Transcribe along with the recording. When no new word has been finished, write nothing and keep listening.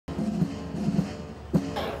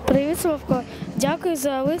Привіт, Славко. Дякую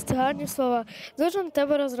за лист, гарні слова. Дуже на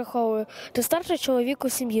тебе розраховую. Ти старший чоловік у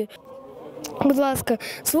сім'ї. Будь ласка,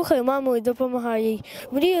 слухай маму і допомагай їй.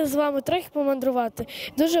 Мрію з вами трохи помандрувати.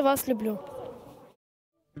 Дуже вас люблю.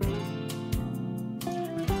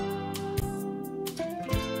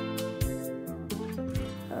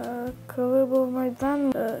 Коли був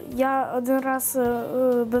Майдан, я один раз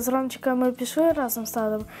без Ромчика ми пішли разом з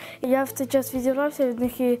татом. Я в той час відірвався від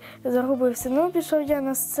них і загубився. Ну, пішов я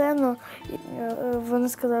на сцену, вони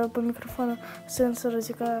сказали по мікрофону син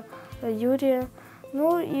Сиротюка Юрія.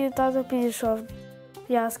 Ну і тато підійшов.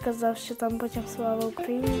 Я сказав, що там потім слава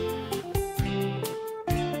Україні.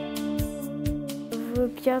 В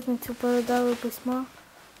п'ятницю передали письмо.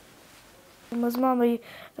 Ми з мамою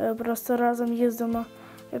просто разом їздимо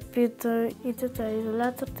під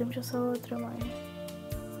ізолятор тимчасового тримання.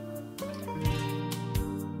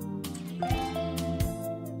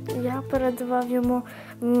 Я передавав йому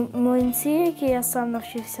млинці, які я сам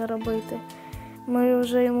навчився робити. Ми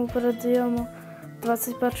вже йому передаємо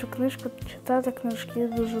 21-шу книжку, читати книжки,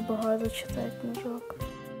 дуже багато читає книжок.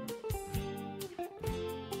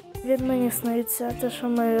 Він мені сниться, те, що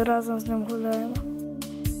ми разом з ним гуляємо.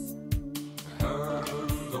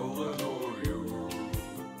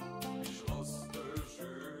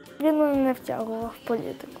 Він мене не втягував в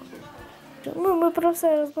політику. Ми про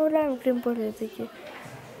все розмовляємо, крім політики.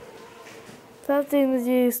 Тато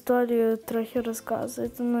іноді історію трохи розказує.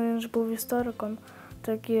 Він ж був істориком,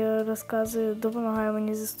 так і розказує, допомагає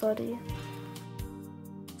мені з історії.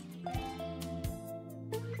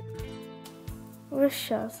 Весь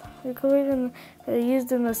час. І коли він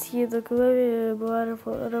їздив на схід, коли була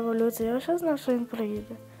революція, я вже знав, що він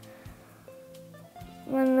приїде.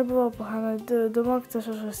 У мене не було поганих думок, що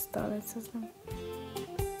щось станеться з ним.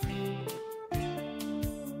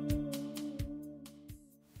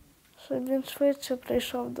 Щоб він швидше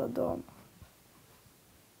прийшов додому.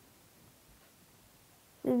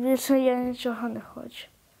 І більше я нічого не хочу.